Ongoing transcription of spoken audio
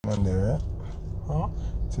Monday, right? Huh?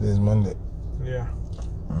 Today's Monday. Yeah.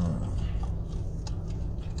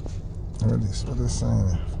 What is this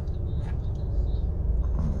sign?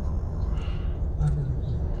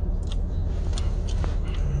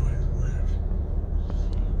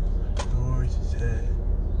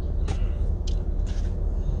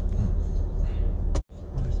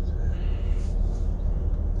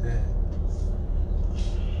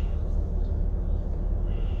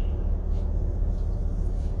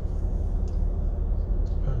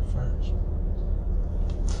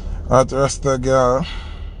 At Rasta girl.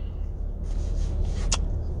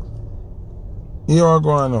 You are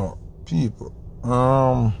going out, people.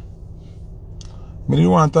 Me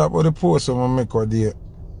didn't want to talk about the post I make a day.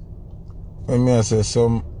 When me I say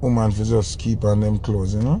some woman for just keep on them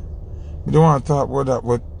clothes, you know? Me don't want to talk about that,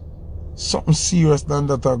 but something serious than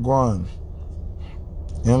that are going.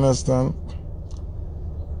 You understand?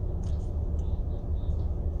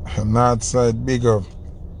 North side big up.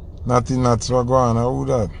 Nothing that's what going on. How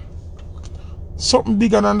that? Something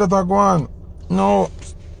bigger than that are going. No.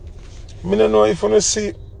 Me don't know if you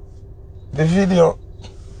see the video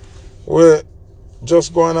where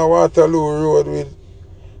just going on Waterloo Road with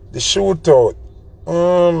the shootout.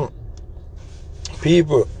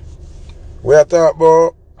 People, we are talking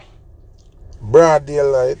about broad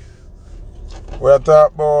daylight. We are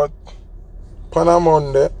talking about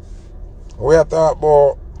Panamonde. We are talking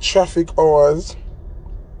about traffic hours.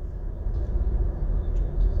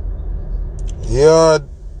 Yeah,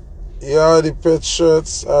 the pet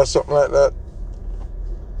shirts or something like that.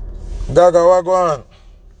 Gaga, what go on?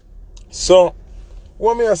 So,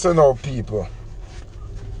 what me I say now, people?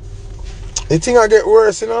 The thing I get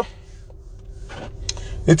worse, you know?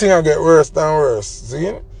 The thing I get worse than worse.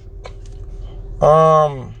 See?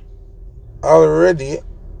 Already,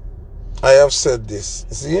 I have said this.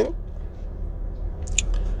 See?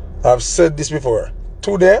 I've said this before.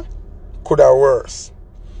 Today, could have worse.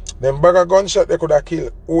 Them bag of gunshot, they could have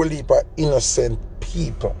killed whole heap of innocent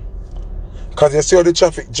people. Because you see how the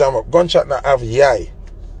traffic jam up. Gunshot not have yai.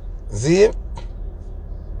 See?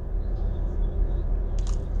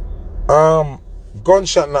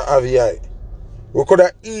 Gunshot not have yai. We could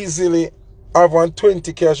have easily have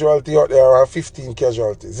 120 casualty out there or 15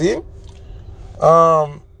 casualties. See?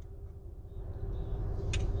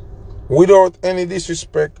 Without any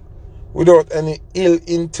disrespect, without any ill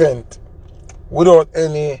intent, without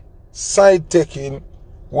any side taking,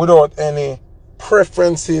 without any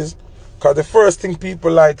preferences. Because the first thing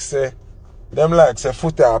people like say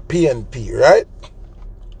Foota or PNP, right?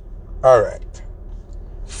 Alright.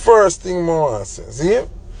 First thing more says, see?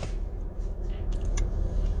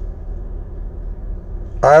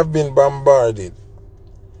 I have been bombarded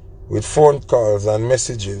with phone calls and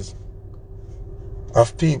messages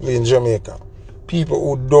of people in Jamaica. People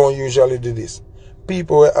who don't usually do this.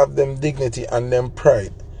 People who have them dignity and them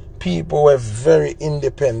pride. People who are very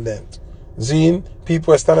independent. Zine,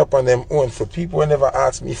 people who stand up on them own foot. People who never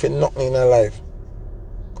ask me for nothing in their life.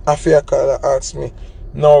 I fear caller ask me.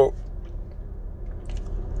 Now,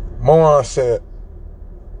 I want to say,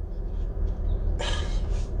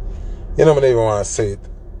 you know, I don't even want to say it.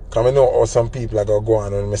 Because I know how some people are going to go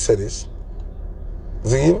on when I say this.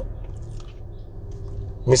 Zine,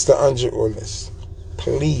 Mr. Andrew Oldness,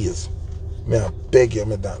 please, may I beg you,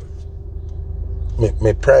 madam.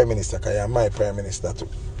 My Prime Minister, because you're my Prime Minister too.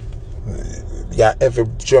 You're every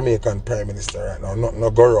Jamaican Prime Minister right now.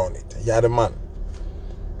 No go around it. You're the man.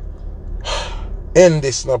 End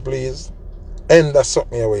this now, please. End that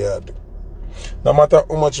something you do. No matter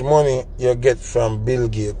how much money you get from Bill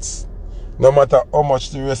Gates, no matter how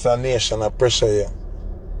much the rest of the nation are pressure you,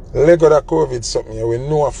 let go that COVID something you will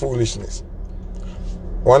know a foolishness.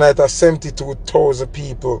 One night of 72,000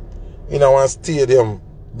 people in one stadium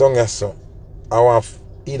down here, so I want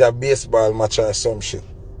either baseball match or some shit.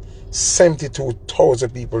 72,000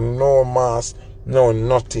 people, no mask, no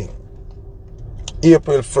nothing.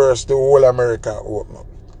 April 1st, the whole America open up.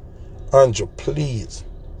 Andrew, please.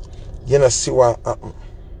 You know see what happen.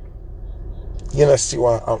 You know see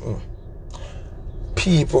what happen.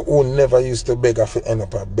 People who never used to beg have to end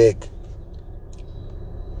up a beg.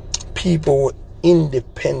 People who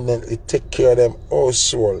independently take care of them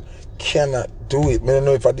household cannot do it. I don't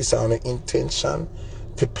know if this is an intention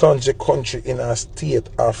to plunge the country in a state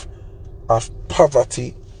of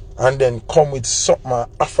poverty and then come with something and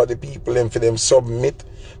offer the people and for them submit.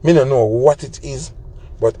 I don't know what it is,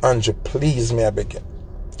 but Andrew, please, may I beg you.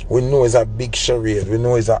 We know it's a big charade. We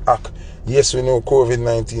know it's a hack. Yes, we know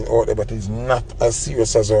COVID-19 out there, but it's not as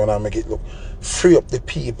serious as I want to make it look. Free up the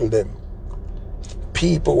people, them.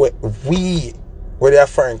 People, we where they are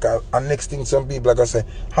foreign. And next thing some people are going to say,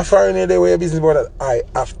 how foreign are they with your business? But that I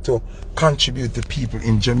have to contribute to people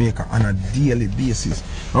in Jamaica on a daily basis.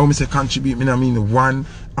 And when I say contribute, I mean 1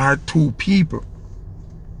 or 2 people.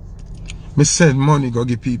 I send money go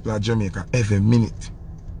give people at Jamaica every minute.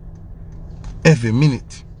 Every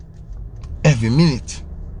minute. Every minute.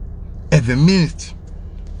 Every minute.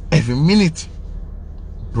 Every minute.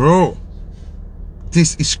 Bro.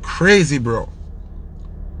 This is crazy, bro.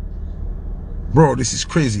 Bro, this is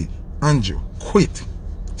crazy. Andrew, quit.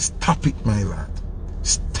 Stop it, my lad.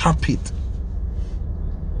 Stop it.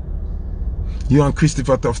 You and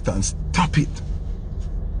Christopher Tufton, stop it.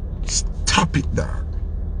 Stop it, dog.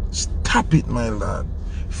 Stop it, my lad.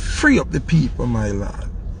 Free up the people, my lad.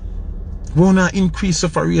 Wanna increase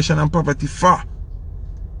sufferation and poverty for?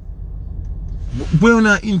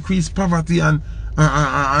 Wanna increase poverty and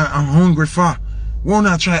hunger for?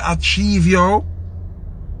 Wanna try achieve, yo?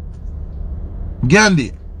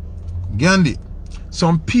 Gandhi,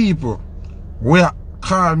 some people will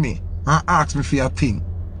call me and ask me for a thing.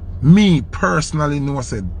 Me personally know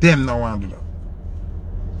said them no want to do that.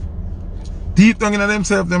 Deep down in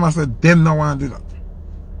themselves, them I said them no want to do that.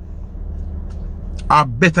 I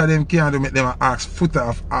better them can do make them ask Foota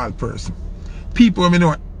of all person. People when me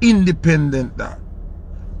know independent that.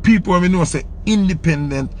 People when me know say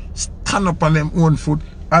independent, stand up on them own foot.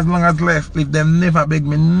 As long as life live, them never beg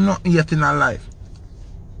me nothing yet in our life.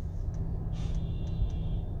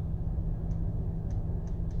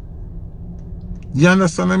 You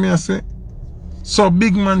understand what I say? So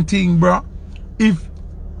big man thing, bro. If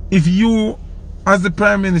you as the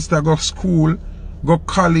Prime Minister go school, go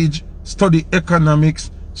college, study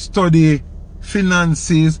economics, study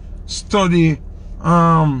finances, study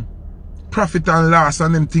profit and loss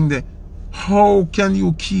and them thing there, how can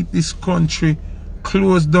you keep this country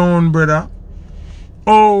closed down, brother?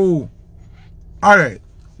 Oh, alright.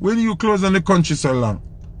 When you close down the country so long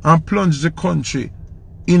and plunge the country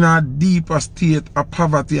in a deeper state of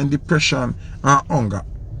poverty and depression and hunger,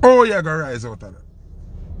 how you gonna rise out of that?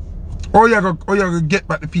 How you gonna get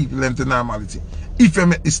back the people them to normality if you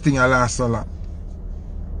make this thing last so long?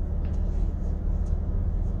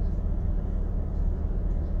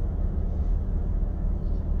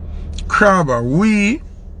 Crabber, we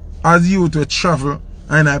as youth we travel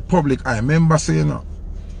and I public, I remember saying that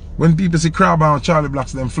when people see Crabber and Charlie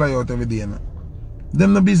Blacks, them fly out every day. You know?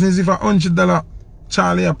 Them no business if $100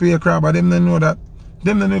 Charlie a pay Crabber, them don't know that.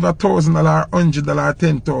 Them don't know if $1,000, $100,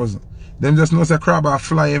 10,000. Them just know say Crabber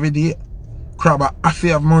fly every day. Crabber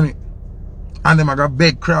have money. And them a got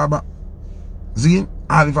beg Crabber. See?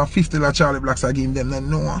 All if $50 Charlie Blacks are giving them, they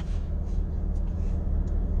know.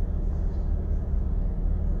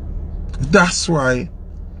 That's why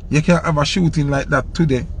you can't have a shooting like that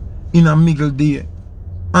today in a middle day.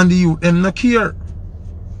 And the youth them not care.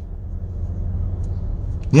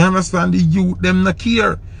 You understand? The youth them not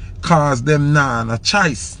care. Cause them nah no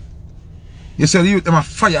choice. You say the youth them a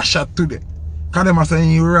fire shot today. Cause them are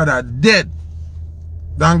saying you rather dead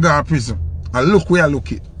than go to prison. And look where you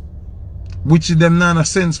look it. Which them nah no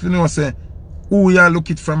sense, you know, say who you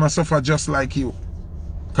look it from and suffer just like you.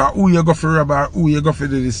 Cause who you go for rob or who you go for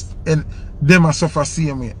do this, and them a suffer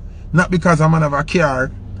same way. Not because a man have a car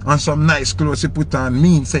and some nice clothes he put on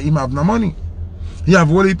mean say him have no money. You have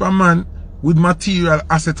a heap of man with material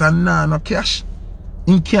asset and no cash.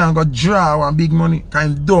 He can't go draw one big money because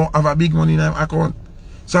he don't have a big money in his account.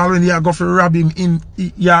 So when you go for rob him,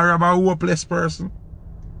 you rob a hopeless person.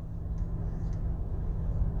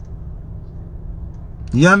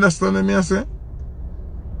 You understand what I say?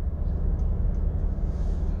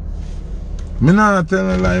 Me not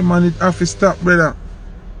telling a lie, man. It have to stop, brother.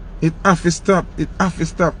 It have to stop. It have to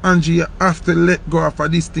stop. Angie, you have to let go of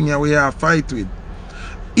this thing that we are fight with.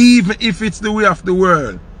 Even if it's the way of the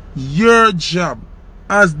world, your job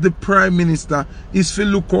as the Prime Minister is to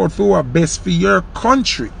look out for what's best for your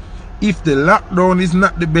country. If the lockdown is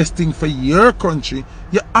not the best thing for your country,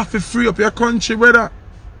 you have to free up your country, brother.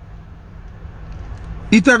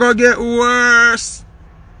 It's gonna get worse.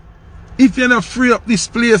 If you not free up this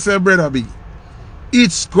place, brother B,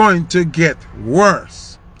 it's going to get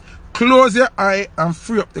worse. Close your eye and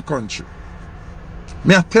free up the country.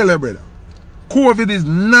 May I tell you, brother, COVID is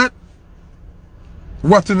not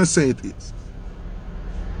what you say it is.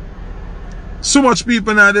 So much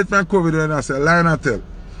people now dead from COVID and I say, lie and tell.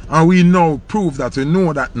 And we now prove that, we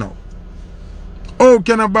know that now. How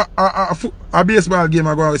can a baseball game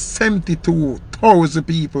go with 72,000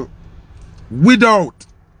 people without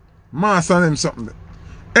mass on them something?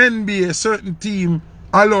 NBA, certain team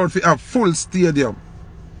allowed to have full stadium.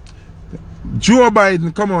 Joe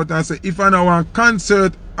Biden come out and say, if I know one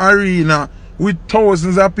concert arena with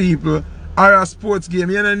thousands of people or a sports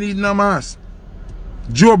game. You don't need no mask.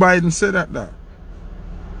 Joe Biden said that.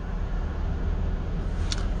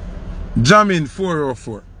 Jamming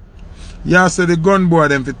 404. Yeah, say the gun boy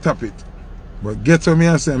them fi tap it. But get to me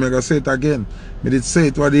and say, I'm going to say it again. I did say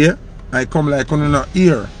it what here. I come like on not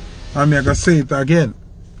ear. And I'm going to say it again.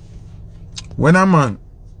 When a man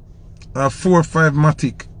a 4 or 5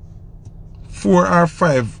 matic, 4 or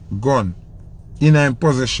 5 gun in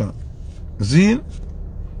possession. Zine,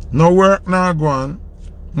 no work now go on.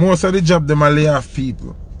 Most of the job them are lay off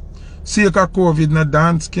people. See if COVID no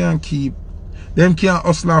dance can keep. Them can't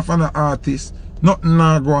hustle off an artist. Nothing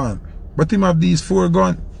now go on. But him have these 4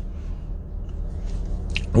 guns.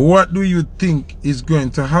 What do you think is going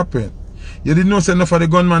to happen? You didn't know say enough of the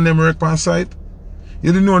gunman them work on site?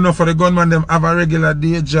 You didn't know enough of the gunman them have a regular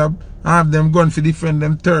day job and have them gun for defend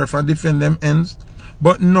them turf and defend them ends?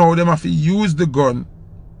 But now them have to use the gun,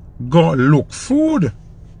 go look food.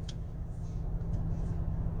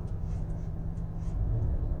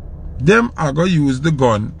 Them are going to use the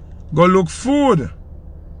gun, go look food.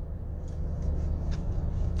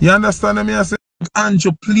 You understand me? I say,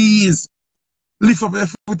 Andrew, please, lift up your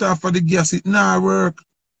foot off for the gas. It nah work.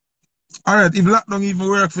 Alright, if lockdown even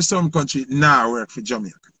work for some country, it nah work for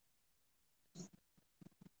Jamaica.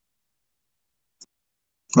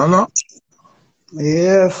 Hello?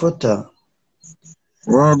 Yeah, Foota.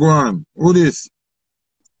 Well, go on. Who this?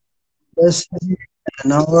 Yes,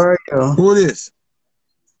 how are you? Who this?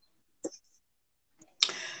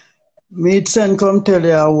 Me send come tell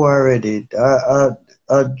you how already.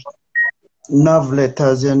 I novelet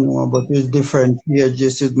as you know, but it's different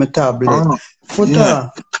pages with my tablet. Oh,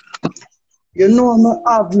 Foota, you know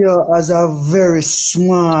I have you as a very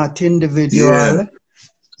smart individual. Yeah.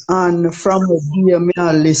 And from the day me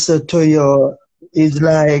I listen to you, it's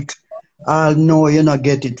like I'll know you not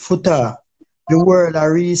get it. Foota, the world a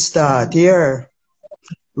restart here.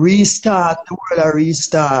 Restart, the world a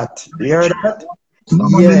restart. You hear that?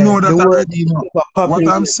 No, Yeah, you know that the word already, you know. What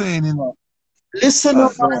I'm saying, you know. listen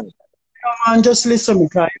up, man, just listen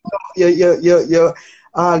because you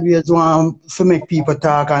always want to make people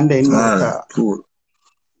talk and then not talk. Cool.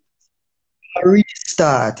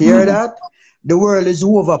 Restart, you hear that? The world is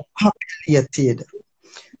overpopulated.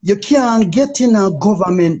 You can't get in a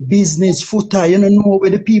government business Foota. You don't know where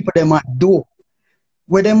the people them are do.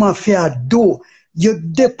 Where them are fair do. You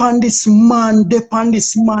depend this man, depend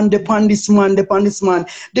this man, depend this man, depend this man.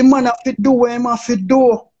 The man have to do what him have to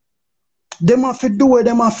do. Them have to do what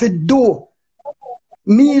them have to do.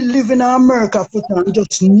 Me live in America, Foota,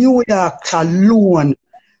 just New York alone.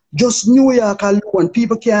 Just New York alone.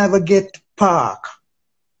 People can't ever get park.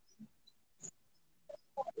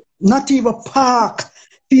 Not even park.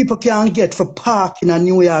 People can't get for park in a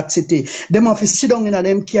New York City. Them have to sit down in a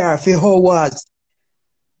them car for hours.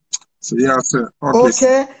 So yeah, sir.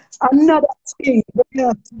 Okay. Another thing,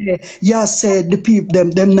 you say the people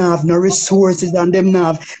them not have no resources and them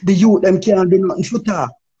not have the youth them can't do nothing. Foota.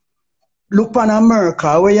 Look on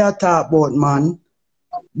America, where you talk about, man.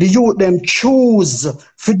 The youth them choose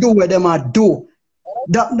to do what them are do.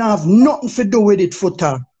 That not have nothing to do with it,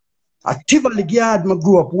 Foota. At Tivoli Yard, I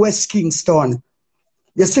grew up West Kingston.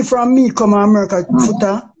 You see, from me come to America,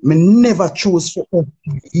 Foota, me never choose for us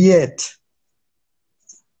yet.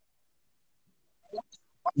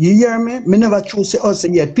 You hear me? Me never choose for us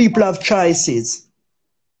yet. People have choices.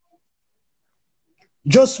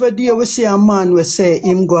 Just for there we see a man we say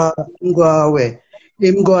him go away.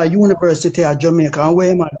 Him go to University of Jamaica and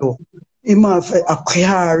where him do? Him have a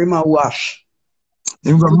car, him a wash.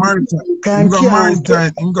 Him go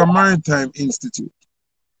Maritime Institute.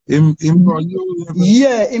 Him go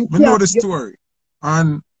yeah, him we know the story.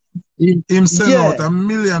 And him send out 1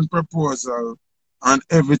 million proposal and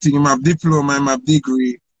everything. Him have diploma, him have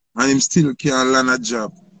degree, and him still can't land a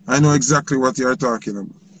job. I know exactly what you are talking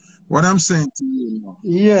about. What I'm saying to you now,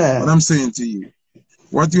 what I'm saying to you,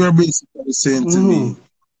 what you are basically saying to me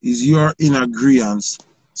is you are in agreement,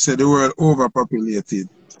 say the world overpopulated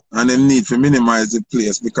and they need to minimize the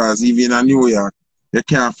place because even in New York, you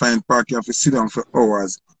can't find park, you have to sit down for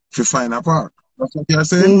hours to find a park. That's what you're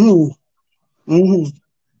saying?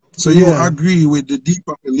 So you agree with the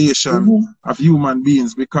depopulation of human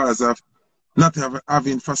beings because of not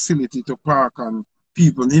having facility to park and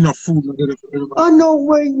people, enough food. I know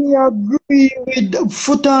where we agree with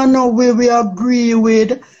Foota. I know where we agree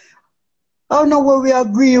with. I know where we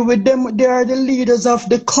agree with them. They are the leaders of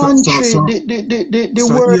the country. The so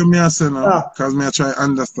world. Hear me say now, because me I try to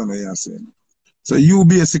understand what you're saying. So you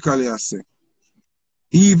basically are saying,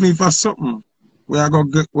 even if it's something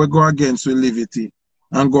we go against with liberty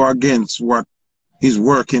and go against what is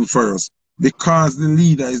working for us, because the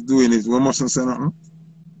leader is doing it, we mustn't say nothing.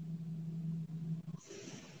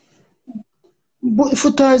 But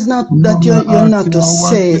Foota is not No, that me you're ask not you to one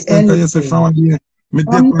say question, because you say anything. from the me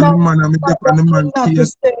dep I'm on the not man and me dep on that the you're man not to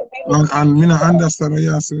case, say and me anything. not understand what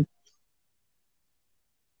you say.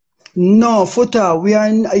 No, Foota,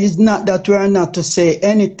 it's not that we are not to say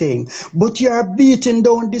anything, but you are beating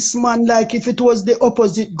down this man like if it was the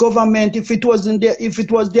opposite government, if it was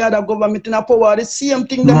the other government in a power, the same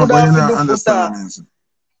thing they No, would but you have to not do, understand what Foota. I mean. Sir.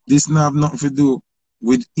 This not have nothing to do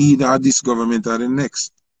with either this government or the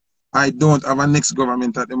next. I don't have a next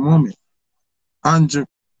government at the moment. Andrew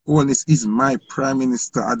Holness is my prime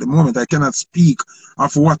minister at the moment. I cannot speak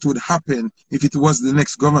of what would happen if it was the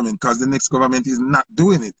next government, because the next government is not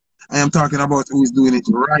doing it. I am talking about who is doing it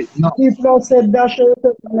right now. People have said that show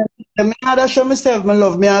yourself. Me not that show myself, my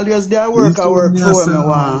love. Me always there You work, I see what work me I for say me now?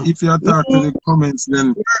 want. If you talk to the comments,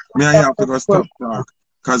 then me I have to go stop talk.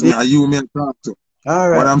 Because me are you me I talk to. All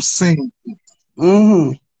What right. I'm saying,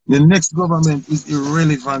 Mm-hmm. the next government is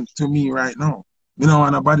irrelevant to me right now. Me don't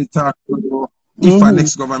want nobody talk to you if a Mm-hmm.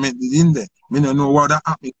 next government is in there. Me don't know what that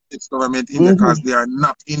happened next government in there Mm-hmm. because they are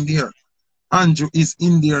not in there. Andrew is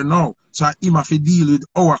in there now. So him have to deal with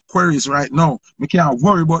our queries right now. We can't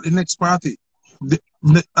worry about the next party. The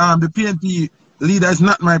PNP leader is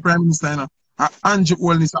not my prime minister, you know. Andrew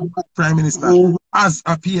Holness is my prime minister Mm-hmm. as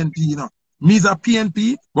a PNP, you know. Me is a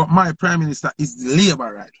PNP, but my prime minister is the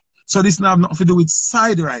Labour, right? So this now have nothing to do with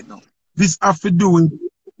side right now. This have to do with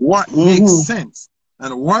what makes Mm-hmm. sense.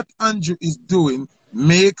 And what Andrew is doing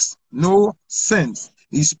makes no sense.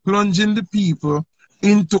 He's plunging the people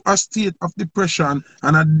into a state of depression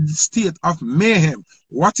and a state of mayhem.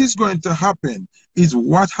 What is going to happen is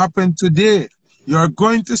what happened today. You're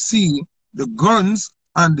going to see the guns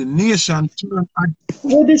and the nation turn.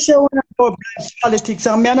 What is say when about blood politics?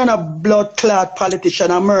 I'm not a blood clot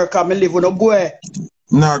politician in America. Me live with no boy.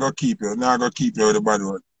 Now go keep you. Now go keep you with the bad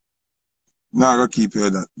word. Now go keep you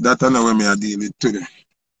with that. That I know where me are dealing with today.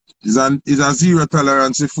 It's a zero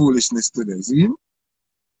tolerance to foolishness today. See?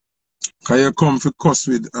 Can you come for cuss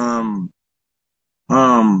with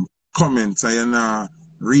comments and you not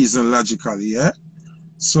reason logically, yeah?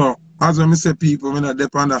 So as when I say people, we not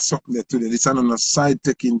depend on something there today. This is not a side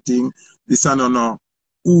taking thing. This is not no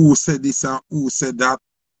who said this and who said that.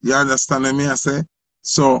 You understand what I say?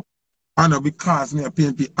 So I know because me a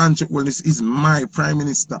PNP Andrew Holness is my prime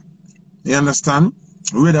minister. You understand?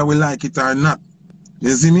 Whether we like it or not.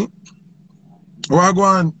 You see me? What go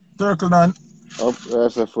on, Turkle Dan? Up,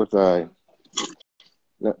 that's a foot high.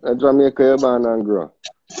 Jamaica, you born and grow.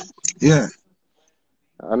 Yeah.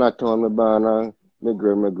 And I told me born and me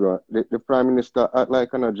grow. The Prime Minister act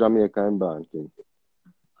like a Jamaica and born thing.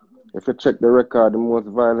 If you check the record, the most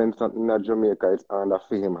violent something in Jamaica is under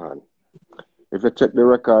for him hand. If you check the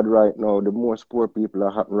record right now, the most poor people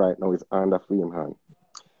are happen right now is under for him hand.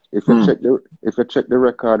 If you check the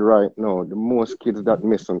record right now, the most kids that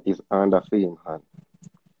missing is under for him hand.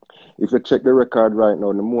 If you check the record right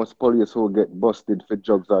now, the most police who get busted for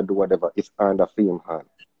drugs or do whatever is under fame hand.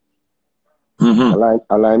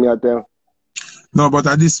 Allow me to tell. No, but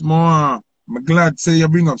at this more, I'm glad say you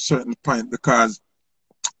bring up certain point because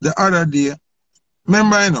the other day,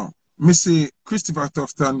 remember, you know, me see Christopher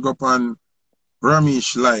Tufton go up on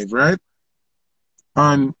Ramesh live, right?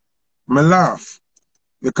 And me laugh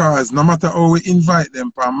because no matter how we invite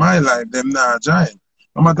them for my live, them not join.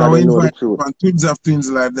 No matter Because how we they know the invite them truth. for Twins of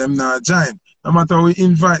Twins live, them not join. No matter how we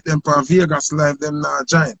invite them for Vegas live, them not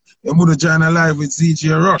join. Them would join a live with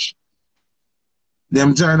ZJ Rush.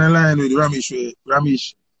 Them join a line with Ramesh.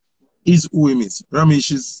 Ramesh is who he is.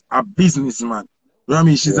 Ramesh is a businessman.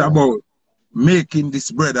 Ramesh is Yeah. about making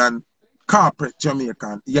this bread and corporate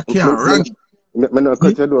Jamaican. You can't run it. Me no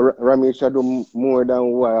cut you do Ramesh do more than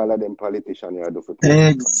what all of them politicians you do for people.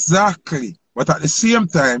 Exactly. But at the same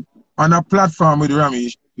time, on a platform with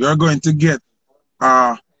Ramesh, you're going to get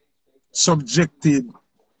subjective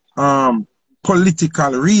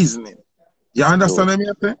political reasoning. You understand what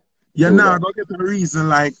I'm saying? You're True not that. going to get a reason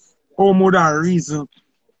like, oh, more than reason,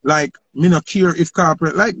 like, me not care if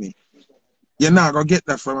corporate like me. You're not going to get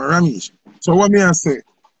that from a Ramesh. So what me I say?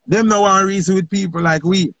 Them no one reason with people like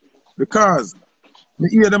we. Because me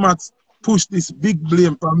hear them at push this big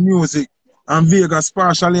blame for music and Vegas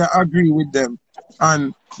partially agree with them.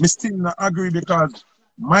 And me still not agree because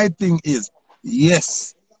my thing is,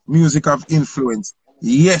 yes, music have influence.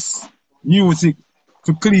 Yes, music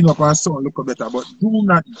to clean up our sound look better. But do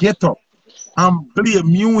not get up and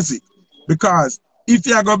blame music. Because if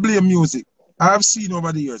you are going to blame music, I have seen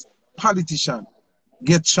over the years, politicians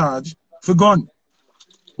get charged for gun.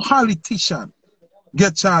 Politician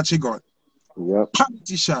get charged for gun. Yep.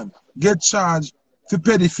 Politician get charged for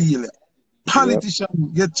pedophilia. Yep.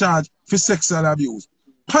 Politician get charged for sexual abuse.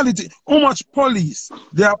 How much police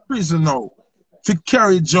they are prison now for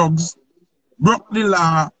carry drugs, broke the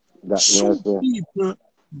law, That me I shoot say. people,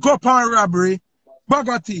 go on robbery, bag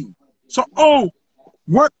of thing. So, oh,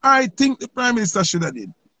 what I think the Prime Minister should have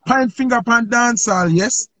did, point finger upon dancehall,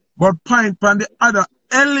 yes, but point upon the other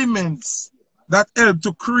elements that help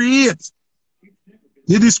to create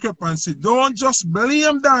the discrepancy. Don't just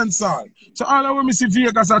blame dancehall. So all of me see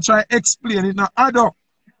Vegas I try explain it now add up.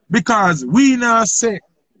 Because we now say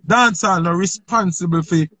dancehall are responsible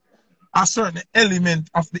for a certain element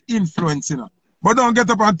of the influence, you know. But don't get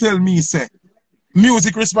up and tell me, say,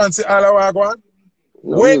 music responsible all I want.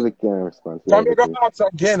 No When music can't respond to I'm going to everything. ask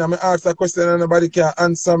again, I'm going to ask a question and nobody can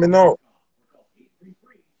answer me now.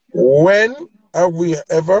 When have we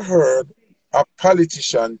ever heard a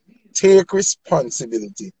politician take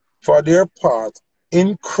responsibility for their part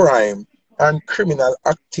in crime and criminal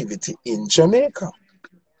activity in Jamaica?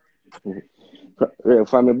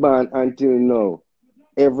 From me born until now,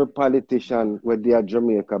 every politician where they are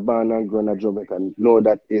Jamaica, born and grown at Jamaica, know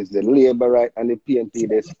that is the labor right and the PNP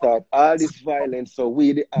they start all this violence so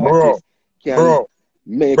we the Bro, artists can bro,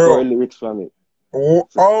 make our bro, lyrics from it.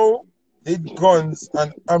 So, how did guns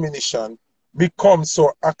and ammunition become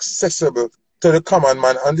so accessible to the common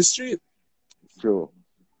man on the street? true.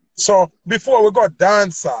 So before we got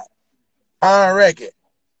dancehall and reggae,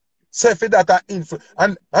 say for that are influence.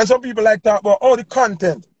 And some people like talk about the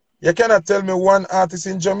content. You cannot tell me one artist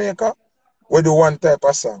in Jamaica will do one type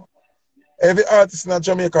of song. Every artist in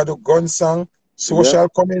Jamaica do gun song, Yep. social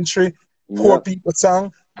commentary, poor Yep. people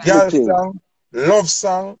song, girl Everything. song, love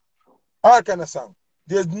song, all kind of song.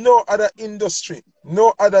 There's no other industry,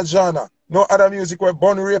 no other genre, no other music where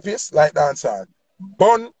born rapists like dancehall,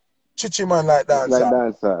 born chichiman like Like dancehall,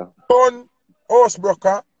 dancer. born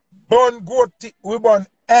housebroker, born goat, we born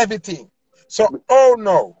everything. So, oh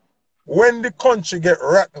no, when the country get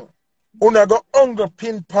rotten, una go hunger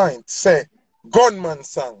pinpoint, say, gunman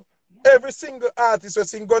song. Every single artist who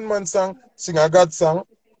sing gunman song, sing a God song,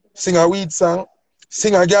 sing a weed song,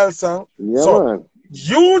 sing a girl song. Yeah, So, man.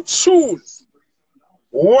 you choose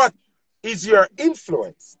what is your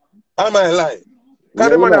influence. Am I lying? Because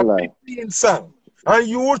Yeah, the you man not have lie. 15 song, and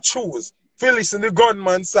you choose to listen to the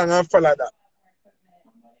gunman song and follow that.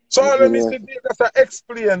 So let me Yes. see just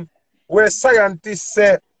explain where scientists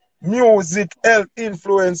say music, health,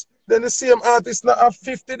 influence. Then the same artist now have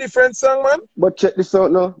 50 different songs, man. But check this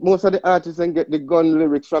out now. Most of the artists and get the gun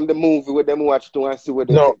lyrics from the movie where them watch to and see where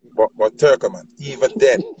they No, take. but Turkman, even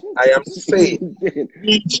then, I am saying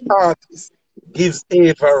each artist gives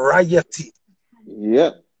a variety.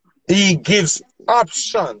 Yeah. He gives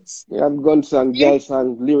options. You have gun song, See? girl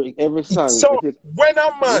song, lyric, every song. So If it, when a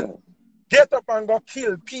yeah, man get up and go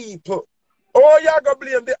kill people, oh, you go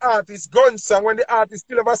blame the artist gun song when the artist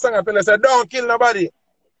still have a song and tell us, don't kill nobody.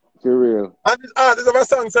 for real. And the artist of a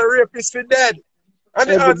song say rapist for dead. And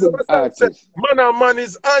the Every artist of big a song say artist, man and man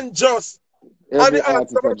is unjust. And every the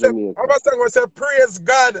artist artist of of Jamaica. a song will say praise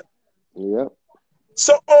God. Yeah.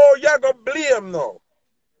 So oh you go blame now.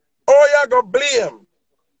 Oh you go blame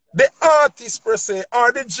the artist per se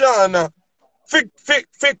or the genre for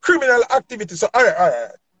criminal activity. So all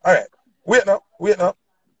right. Wait now.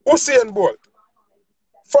 Usain Bolt,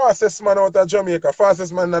 fastest man out of Jamaica,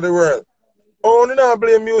 fastest man in the world. Oh, you not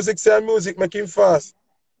blame music, say music make him fast.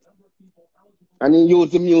 And he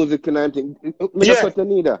use the music and everything. Me not Yeah, cut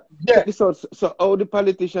neither. yeah. Check this out. So how the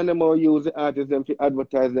politician them all use the artists them to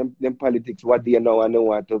advertise them politics, what they know and they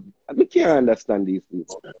want to. I can't understand these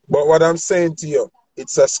people. But what I'm saying to you,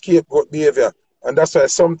 it's a scapegoat behavior. And that's why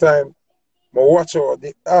sometimes I watch how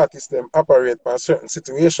the artists them operate in a certain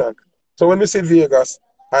situation. So when we see Vegas,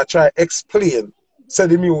 I try explain, say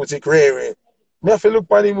the music rare. Me have to look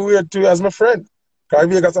at him weird too as my friend. Because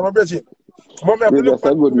Vegas I'm a brethren. But me have to We look just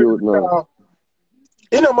at a him good weird youth now. because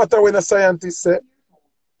it no matter when a scientist say,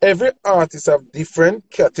 every artist have different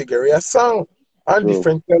category of song and True.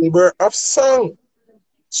 different caliber of song.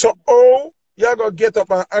 So how you gonna get up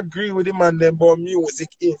and agree with the man them about music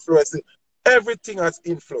influencing? Everything has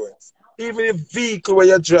influence. Even the vehicle where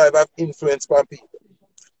you drive have influence on people.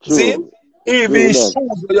 See? True. Even True the that.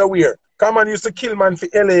 shoes where you wear. Come on, used to kill man for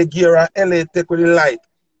LA gear and LA take with the light.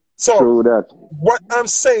 So True that. what I'm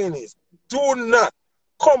saying is, do not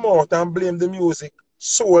come out and blame the music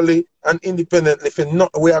solely and independently for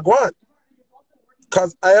not where I going.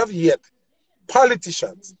 Because I have yet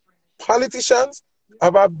politicians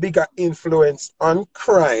have a bigger influence on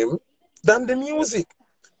crime than the music.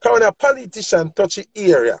 Because when a politician touch the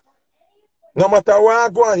area, no matter where I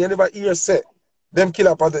go on, you never hear say, them kill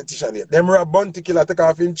a politician yet. Them rob bounty killer, take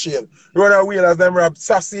off in chain. Run away as them rob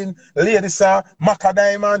assassin, lady sir, Maca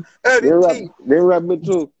Diamond, everything. They rob me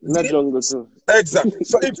too, in the jungle too. Exactly.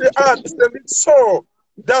 So if the artist them is so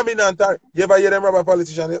dominant, you ever hear them rob a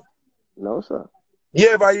politician yet? No, sir. You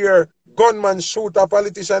ever hear gunman shoot a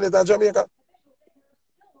politician yet in Jamaica?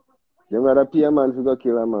 They rather pay a man to go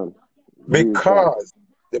kill a man. Because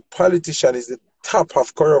the politician is the top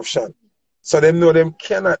of corruption. So them know them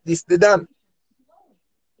cannot this they done.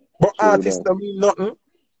 But True artists that. don't mean nothing.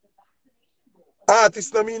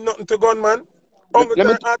 Artists don't mean nothing to gunman. Only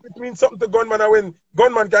time artists mean something to gunman and when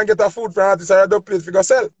gunman can get a food for artists or a dub plate for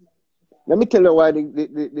sell. Let me tell you why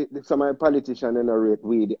some of the politicians and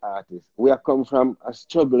we the artists. We are come from a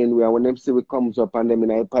struggling where when them see we comes up and them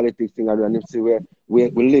in a politics thing and them see where we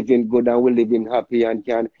living good and we living happy and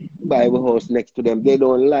can buy a house next to them. They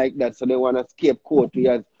don't like that, so they want to scapegoat we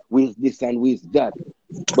as with this and with that.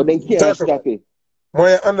 But they can't stop it.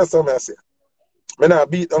 I understand what I say. I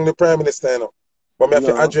not beat on the Prime Minister, you know, but I have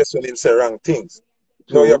to address when him say wrong things.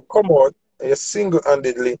 Now you come out and you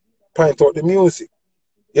single-handedly point out the music.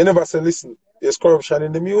 You never say, listen, there's corruption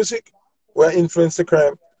in the music, where influence the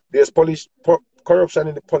crime. There's corruption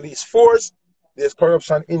in the police force. There's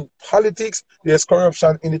corruption in politics. There's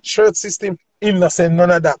corruption in the church system. Him not saying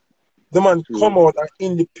none of that. The man come out and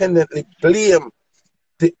independently blame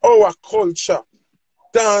our culture,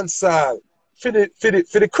 dancehall, for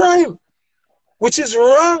the crime, which is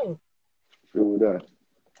wrong. True that.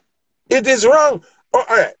 It is wrong. Oh,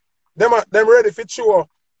 all right. Them ready for throw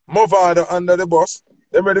Movado under the bus.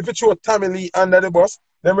 Them ready for throw Tommy Lee under the bus.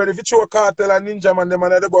 Them ready for throw Cartel and Ninja Man them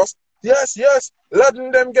under the bus. Yes, yes.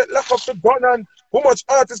 Letting them get locked up the gun. And how much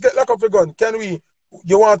artists get locked up the gun?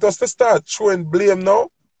 You want us to start throwing blame now?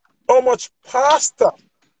 How much pastor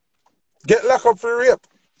get locked up for rape?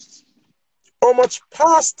 How much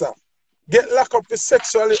pastor get locked up for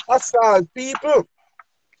sexually assault people?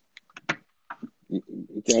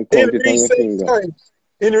 You can't count it on your finger.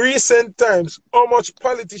 In recent times, how much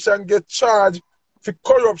politicians get charged for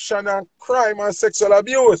corruption and crime and sexual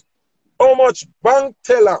abuse? How much bank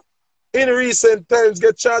teller in recent times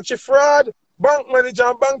get charged for fraud? Bank manager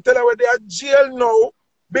and bank teller where they are jail now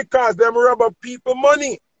because them rob up people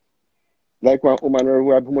money. Like one woman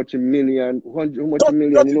who have how much million, you know, but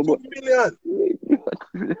million.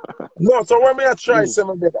 No, so when I try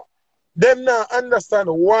some better, them now understand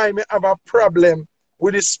why me have a problem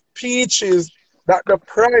with the speeches that the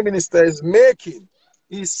Prime Minister is making.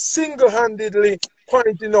 He's single-handedly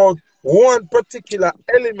pointing out one particular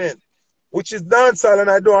element, which is dancehall, and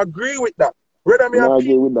I don't agree with that. Whether me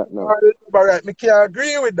agree with that now. Right, me can't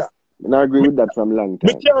agree with that. I agree with that from long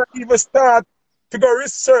time. Me can't even start to go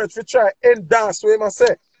research to try and dance what I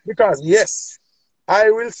say. Because yes, I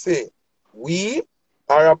will say we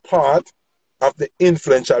are a part of the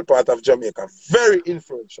influential part of Jamaica. Very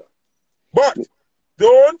influential. But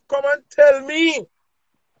don't come and tell me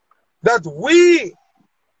that we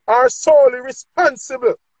are solely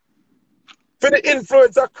responsible for the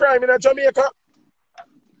influence of crime in Jamaica.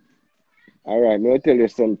 All right, may I tell you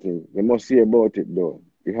something? You must hear about it though.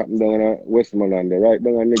 It happened down in Westmoreland, right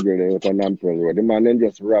down in Nigger, there with an Ampere Road. The man then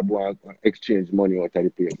just robbed one exchange money out of the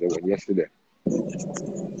place they went yesterday.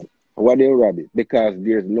 Why they rob it? Because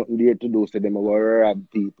there's nothing there to do, so them will rob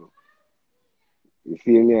people. You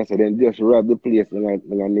feel me? So then just rob the place and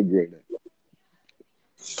Nigger there.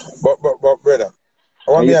 But brother,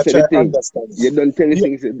 I want me to try to understand. You don't tell the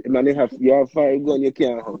things, man, you have 5 guns, you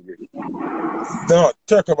can't hungry. No,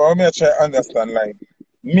 talk about, I want me to try to understand. Like,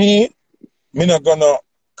 me not gonna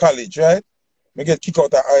college, right? Me get kicked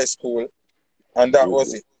out of high school, and that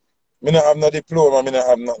was it. Me not have no diploma, me not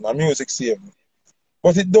have nothing. My music saved me.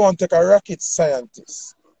 But it don't take a rocket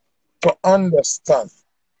scientist to understand,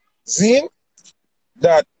 Zine,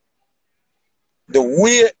 that the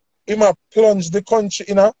way him a plunge the country,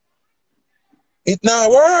 you know, it not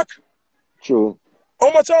work. True.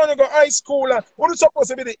 How much I want to go high school and what is supposed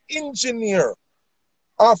to be the engineer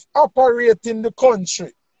of operating the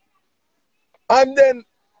country? And then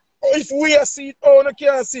if we see it, oh, no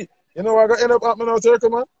can't see. You know what I end up happening out here,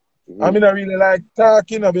 man? I mean, I really like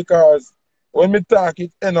talking because when me talk,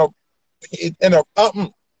 it end up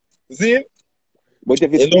happening. See? But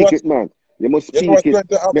if you speak it, man, you must speak it. Let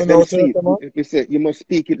them see it. If you say you must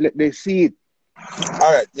speak it, let them see it.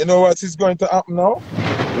 All right, you know what is going to happen now?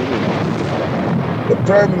 The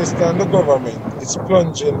Prime Minister and the government is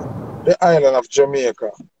plunging the island of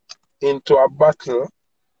Jamaica into a battle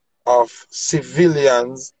of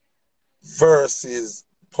civilians versus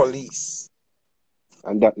police.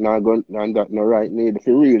 And that not right need. If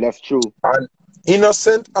you real, that's true. And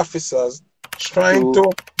innocent officers trying to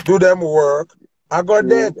do them work I got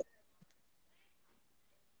dead.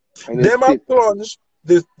 Them a plunge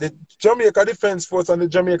the Jamaica Defence Force and the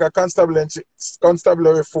Jamaica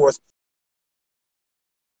Constabulary Force